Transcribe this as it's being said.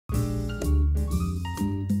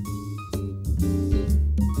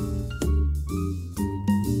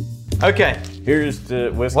Okay. Here's the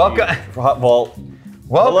whiskey. Welcome. Hot vault.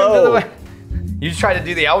 Welcome to the. You just tried to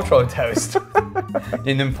do the outro toast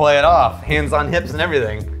and then play it off, hands on hips and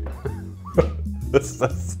everything. That's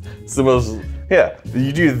the most. Yeah,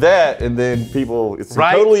 you do that, and then people. It's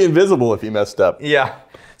Right. totally invisible if you messed up. Yeah.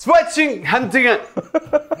 Switching, hunting it.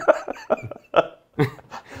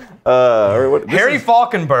 Harry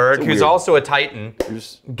Falkenberg, who's weird. also a Titan.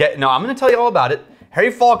 No, I'm going to tell you all about it. Harry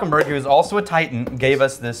Falkenberg, who is also a Titan, gave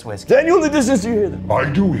us this whiskey. Daniel, in the distance, do you hear that? I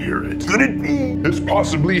do hear it. Could it be? It's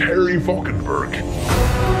possibly Harry Falkenberg.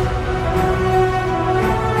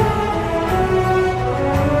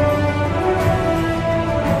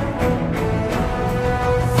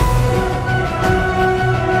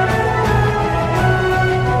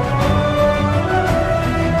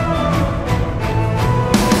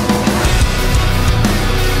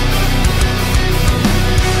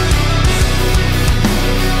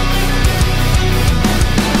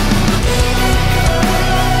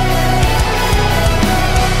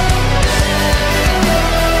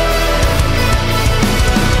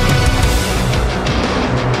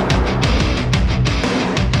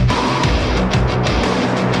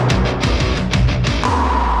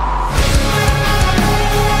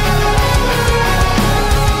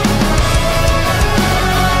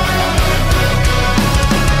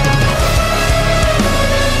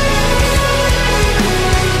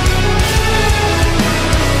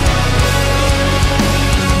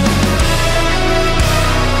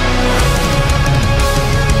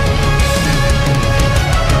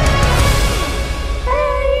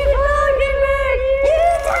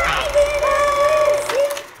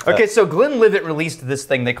 Okay, so Glenlivet released this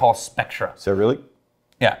thing they call Spectra. So really?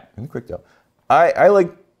 Yeah. And quick though. I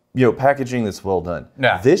like packaging that's well done.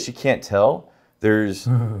 Yeah. This you can't tell. There's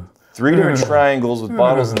 3 different triangles with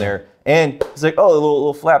bottles in there, and it's like the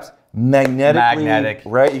little flaps magnetically. Magnetic.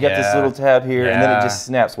 Right. You got this little tab here, and then it just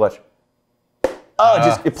snaps. Watch.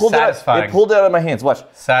 Oh, it pulled satisfying. out. It pulled out of my hands. Watch.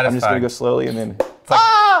 Satisfying. I'm just gonna go slowly, and then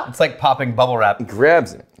It's like popping bubble wrap. it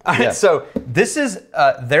grabs it. All right, so this is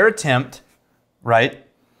their attempt, right,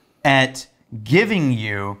 at giving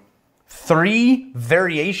you 3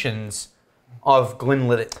 variations of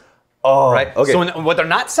Glenlivet. Oh, right. Okay. So what they're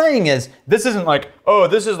not saying is this isn't like, oh,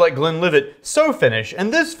 this is like Glenlivet so finish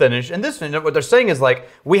and this finish and this finish. What they're saying is like,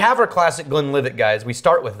 we have our classic Glenlivet, guys. We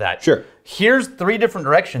start with that. Sure. Here's 3 different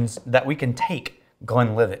directions that we can take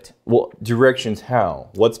Glenlivet. Well, directions how?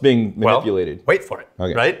 What's being manipulated? Well, wait for it.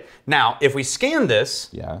 Okay. Right now, if we scan this,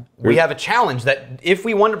 Yeah. we have a challenge that if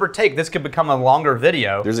we want to partake, this could become a longer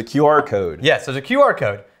video. There's a QR code. Yes, there's a QR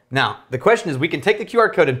code. Now, the question is, we can take the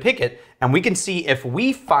QR code and pick it, and we can see if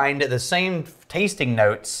we find the same tasting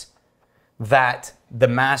notes that the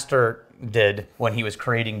master did when he was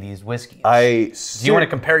creating these whiskeys. Do you want to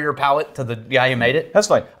compare your palate to the guy who made it? That's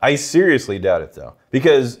fine. I seriously doubt it though,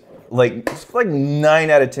 because like 9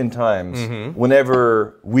 out of 10 times,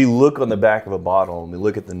 whenever we look on the back of a bottle and we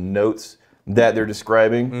look at the notes that they're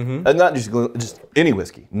describing, and not just any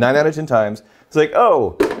whiskey, 9 out of 10 times, it's like,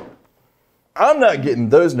 oh, I'm not getting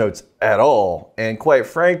those notes at all. And quite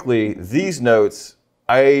frankly, these notes,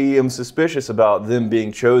 I am suspicious about them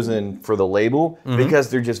being chosen for the label because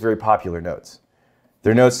they're just very popular notes.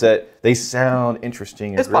 They're notes that they sound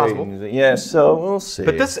interesting. It's great. possible. Yeah, so we'll see.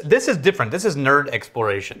 But this is different. This is nerd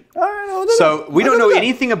exploration. No, So we don't know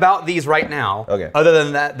anything about these right now. Okay. Other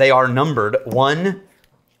than that, they are numbered 1,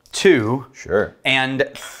 2, Sure. and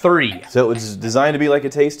 3. So it was designed to be like a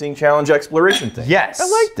tasting challenge exploration thing. Yes. I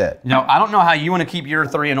like that. You know, I don't know how you want to keep your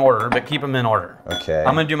 3 in order, but keep them in order. Okay.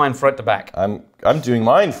 I'm going to do mine front to back. I'm doing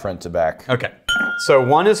mine front to back. Okay. So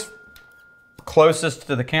 1 is closest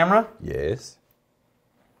to the camera. Yes.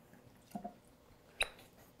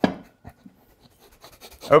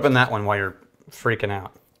 Open that one while you're freaking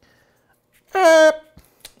out.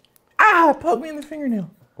 Poke me in the fingernail.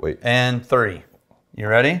 Wait. And 3. You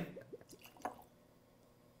ready?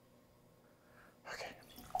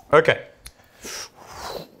 Okay.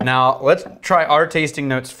 Now let's try our tasting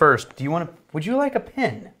notes first. Would you like a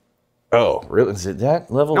pen? Oh, really? Is it that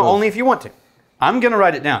level? No, of, only if you want to. I'm gonna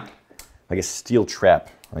write it down. like a steel trap.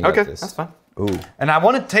 I got Okay, this. that's fine. Ooh. And I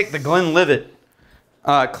want to take the Glenlivet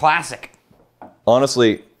Classic.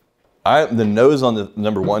 Honestly, the nose on the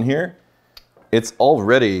number 1 here, it's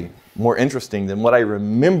already more interesting than what I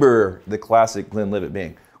remember the classic Glenlivet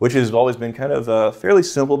being, which has always been kind of fairly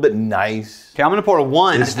simple but nice. Okay, I'm gonna pour a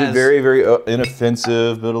 1. It's very, very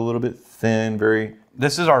inoffensive, but a little bit thin, very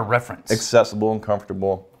This is our reference. accessible and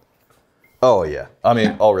comfortable. Oh yeah, I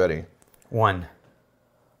mean already 1.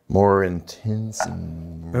 more intense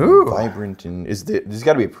and Ooh. vibrant, and there's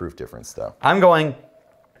got to be a proof difference though. I'm going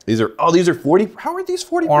These are 40. How are these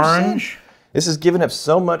 40%? Orange. This is giving up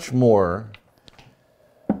so much more.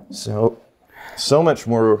 So much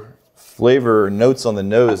more flavor notes on the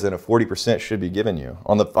nose than a 40% should be giving you.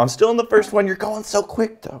 I'm still on the first one. You're going so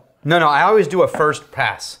quick though. No, I always do a first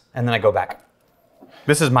pass and then I go back.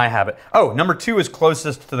 This is my habit. Oh, number 2 is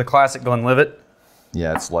closest to the classic Glenlivet.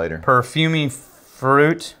 Yeah, it's lighter. Perfumey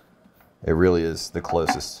fruit. It really is the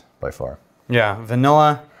closest by far. Yeah,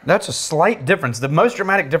 vanilla. That's a slight difference. The most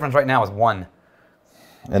dramatic difference right now is 1.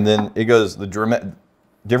 And then it goes, the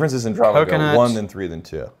differences in drama Coconut. go 1, then 3, then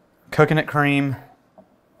 2. Coconut cream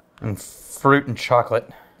and fruit and chocolate.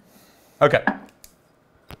 Okay.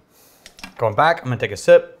 Going back, I'm gonna take a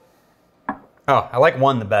sip. Oh, I like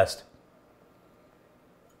 1 the best.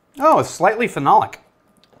 Oh, it's slightly phenolic.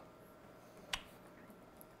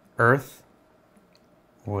 Earth,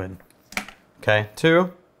 wood. Okay,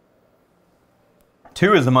 2.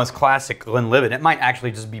 2 is the most classic Glenlivet. It might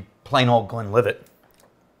actually just be plain old Glenlivet.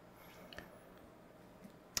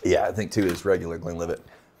 Yeah, I think 2 is regular Glenlivet.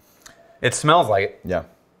 It smells like it. Yeah.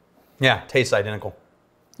 Yeah, tastes identical.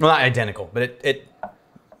 Well, not identical, but it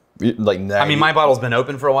Like 90, I mean, my bottle's been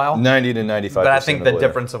open for a while. 90 to 95%. But I think of the way.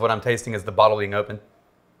 difference of what I'm tasting is the bottle being open.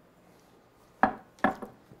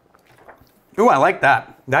 Ooh, I like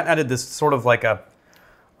that. That added this sort of like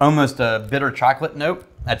almost a bitter chocolate note.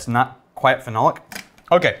 That's not quite phenolic.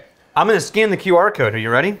 Okay, I'm gonna scan the QR code. Are you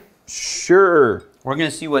ready? Sure. We're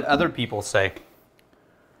gonna see what other people say.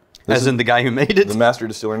 As in the guy who made it. The master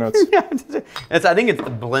distiller notes. Yeah, I think it's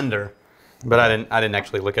the blender, but I didn't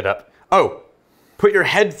actually look it up. Oh, put your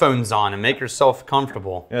headphones on and make yourself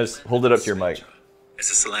comfortable. Yeah, just hold it up to your mic.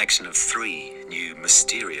 It's a selection of 3 new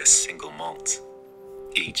mysterious single malts,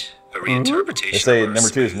 each a reinterpretation They say of our number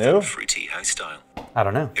 2 is smooth new? and fruity house style. I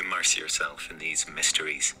don't know. Immerse yourself in these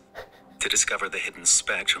mysteries to discover the hidden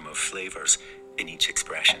spectrum of flavors in each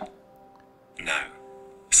expression. Now,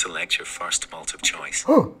 select your first malt of choice.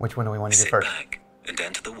 Which one do we want to do Sit first? back and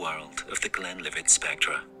enter the world of the Glenlivet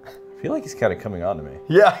Spectra. I feel like he's kind of coming on to me.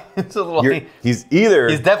 Yeah, it's a little. He's either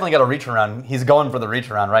He's definitely got a reach around. He's going for the reach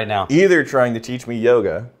around right now. either trying to teach me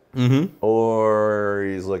yoga, or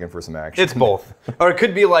he's looking for some action. It's both. Or it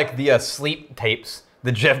could be like the sleep tapes,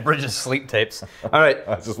 the Jeff Bridges sleep tapes. All right.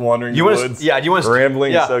 I was just wandering You in the want woods. to? Yeah. Do you want to?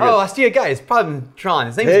 Rambling. Yeah. So good. Oh, I see a guy. It's probably John.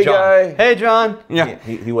 His name's Hey, John. guy. Hey, John. Yeah.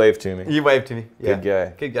 He waved to me. You waved to me. Yeah. Good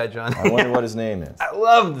guy. Good guy, John. I wonder what his name is. I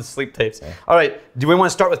love the sleep tapes. All right. Do we want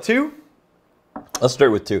to start with 2? Let's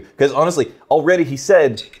start with 2. Because honestly, already he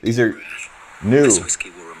said these are new. This whiskey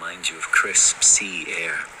will remind you of crisp sea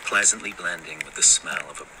air, pleasantly blending with the smell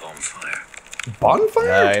of a bonfire. Bonfire?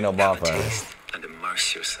 Nah, ain't no Have a bonfire. taste and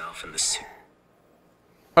immerse yourself in the soup.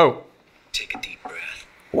 Oh, Take a deep breath.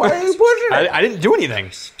 Why are you pushing it? I didn't do anything.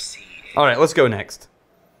 Crisp sea air. All right. Let's go next.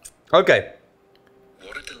 Okay.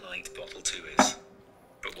 What a delight bottle 2 is.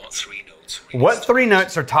 But what 3 notes? What 3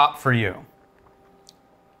 notes are top for you?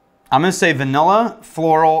 I'm gonna say vanilla,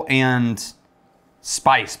 floral, and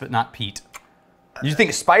spice, but not peat. Do you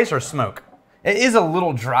think spice or smoke? It is a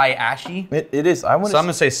little dry, ashy. It is. I want So I'm to.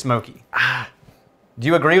 gonna say smoky. Do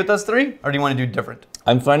you agree with those 3, or do you want to do different?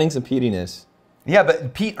 I'm finding some peatiness. Yeah,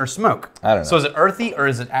 but peat or smoke? I don't know. So is it earthy or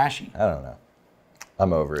is it ashy? I don't know.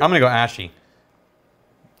 I'm over it. I'm gonna go ashy.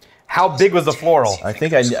 How big was the floral? I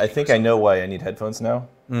think I know why I need headphones now.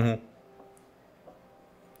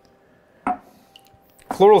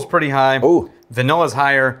 Floral's pretty high. Oh. Vanilla's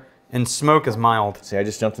higher, and smoke is mild. See, I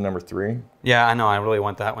just jumped to number 3. Yeah, I know. I really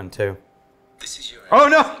want that one too. This is your Oh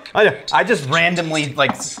no! I just randomly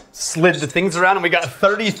like slid the things around, and we got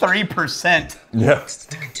 33% Yeah.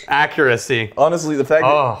 accuracy. Honestly, the fact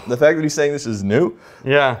Oh. that he's saying this is new,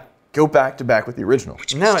 Yeah. go back to back with the original.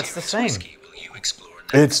 No, it's the mysterious same. whiskey will you explore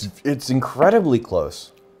next? It's incredibly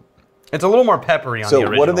close. It's a little more peppery on the So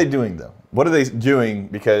original. what are they doing though? What are they doing?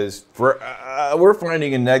 Because we're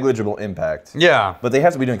finding a negligible impact. Yeah, But they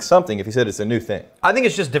have to be doing something if he said it's a new thing. I think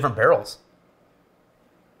it's just different barrels.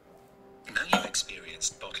 Now you've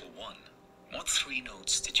experienced bottle 1. What 3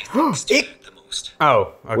 notes did you think stood out the most?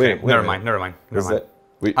 Oh, okay. Wait a Never minute. mind. Is that,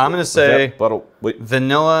 wait, I'm gonna was say- that bottle. Wait,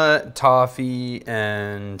 Vanilla, toffee,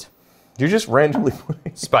 and you're just randomly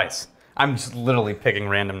putting. spice. I'm just literally picking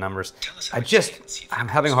random numbers. Tell us how it tastes. I'm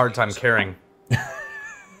having a hard time carrying.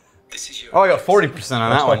 This is your Oh, I got 40%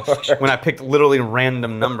 on that one when I picked literally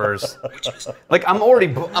random numbers. Like I'm already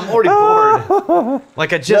bored.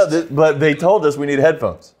 Like I No, just but they told us we need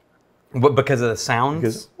headphones. But because of the sounds.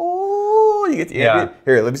 Because you get the ambient.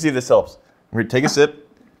 Here, let me see if this helps. Here, take a sip.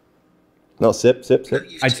 No, sip. You've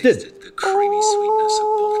I just did. tasted the creamy sweetness of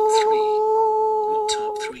bottle 3. What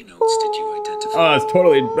top 3 notes did you identify? Oh, it's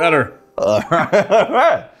totally better.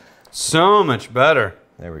 So much better.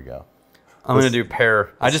 There we go. I'm going to do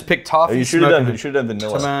pear. I just picked toffee. You should have done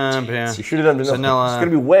vanilla. Yeah. You should have done vanilla. Vanilla. It's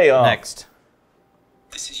going to be way off. Next.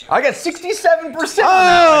 I got 67%.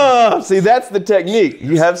 Oh, see, that's the technique.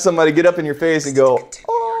 You have somebody get up in your face and go,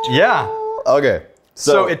 oh. Yeah. Okay.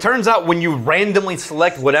 So it turns out when you randomly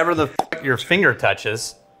select whatever the your finger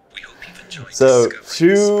touches. So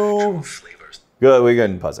to go, we're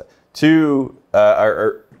going to pause that. To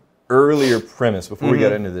our earlier premise before we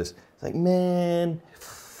got into this, it's like, man,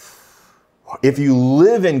 if you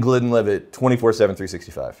live in Glenlivet 24/7,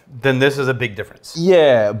 365, then this is a big difference.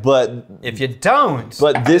 yeah, but If you don't,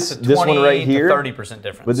 But this it's a one right 20 here- to 30%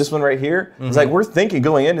 difference. But this one right here, it's like we're thinking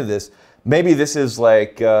going into this, maybe this is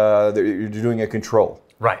like you're doing a control.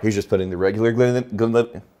 Right. He's just putting the regular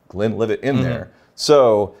Glenlivet in there.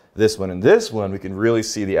 So this one and this one, we can really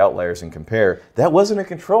see the outliers and compare. That wasn't a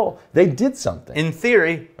control. They did something. in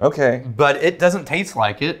theory, Okay. but it doesn't taste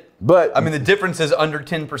like it. But I mean, the difference is under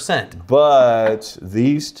 10%. but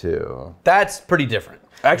these two, That's pretty different.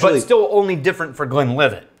 Actually- but still only different for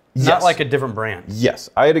Glenlivet. Not Yes. like a different brand. yes,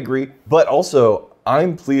 I'd agree. But also,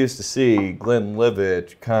 I'm pleased to see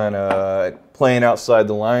Glenlivet kind of playing outside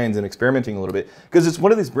the lines and experimenting a little bit, because it's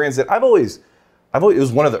one of these brands that I've always, it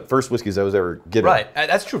was one of the first whiskeys I was ever getting. Right.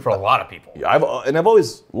 That's true for a lot of people. I've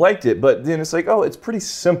always liked it, but then it's like, oh, it's pretty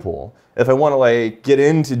simple. If I want to like get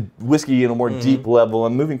into whiskey in a more deep level,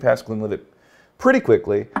 I'm moving past Glenlivet pretty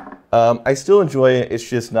quickly. I still enjoy it. It's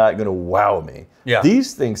just not going to wow me. Yeah.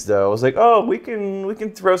 These things, though, I was like, oh, we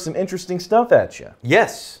can throw some interesting stuff at you.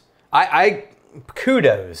 Yes. I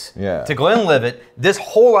kudos Yeah. to Glenlivet. This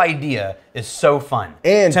whole idea is so fun.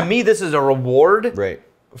 And- to me, this is a reward Right.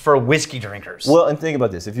 for whiskey drinkers. Well, and think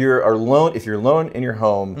about this: if you're alone in your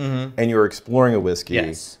home and you're exploring a whiskey,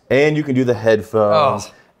 Yes. and you can do the headphones.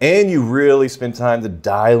 Oh. And you really spend time to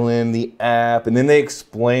dial in the app, and then they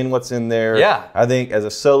explain what's in there. Yeah. I think as a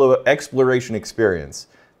solo exploration experience,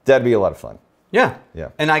 that'd be a lot of fun. Yeah. Yeah.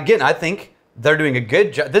 And again, I think they're doing a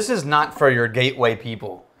good job. This is not for your gateway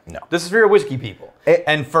people. No. This is for your whiskey people. It-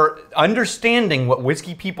 and for understanding what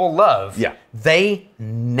whiskey people love, Yeah. they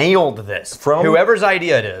nailed this. From- whoever's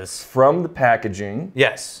idea it is. From the packaging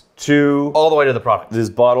Yes. to All the way to the product. these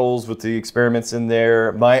bottles with the experiments in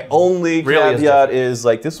there. My only Really is caveat different. is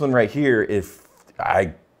like this one right here.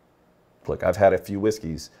 I've had a few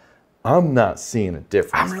whiskeys. I'm not seeing a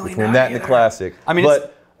difference I'm really between not that and the either. classic. I mean,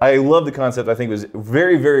 but I love the concept. I think it was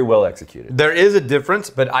very, very well executed. There is a difference,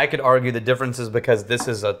 but I could argue the difference is because this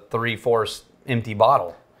is a 3/4 empty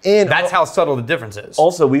bottle. And that's how subtle the difference is.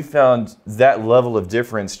 Also, we found that level of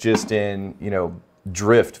difference just in,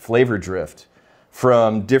 flavor drift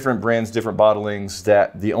from different brands, different bottlings,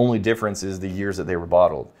 that the only difference is the years that they were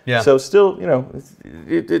bottled. Yeah. So still,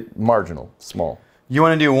 it marginal, small. You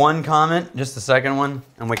want to do one comment, just the second one,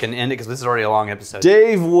 and we can end it because this is already a long episode.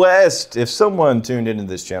 Dave West, if someone tuned into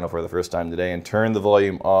this channel for the first time today and turned the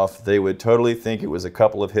volume off, they would totally think it was a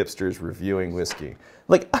couple of hipsters reviewing whiskey.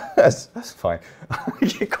 Like, that's fine. I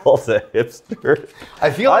get called a hipster. I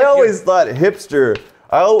feel like I always thought hipster,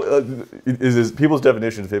 people's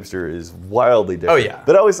definition of hipster is wildly different. Oh, yeah.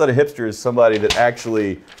 But I always thought a hipster is somebody that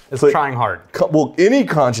actually It's put trying hard. any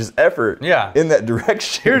conscious effort Yeah. in that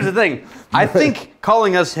direction. Here's the thing. I think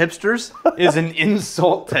calling us hipsters is an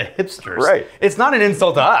insult to hipsters. Right. It's not an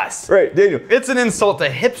insult to us. Right, Daniel. It's an insult to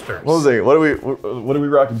hipsters. What was it? What are we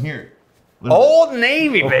rocking here? Old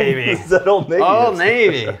Navy, baby. Is that Old Navy? Old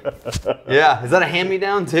Navy. Yeah. Is that a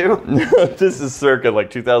hand-me-down too? This is circa like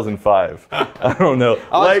 2005. I don't know.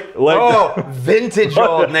 Vintage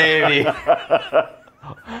Old Navy.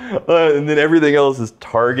 And then everything else is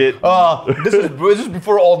Target. This is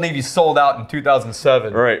before Old Navy sold out in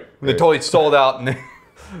 2007. Right. They totally sold out. And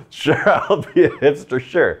Sure, I'll be a hipster.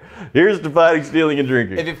 Sure. Here's dividing, stealing, and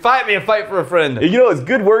drinking. if you fight me, I fight for a friend. It's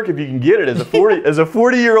good work if you can get it as a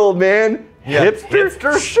 40-year-old man. Yeah.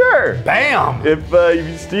 Hipster? Sure. Bam! If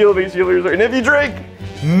you steal, me stealers, and if you drink,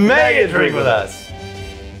 Make a drink with us.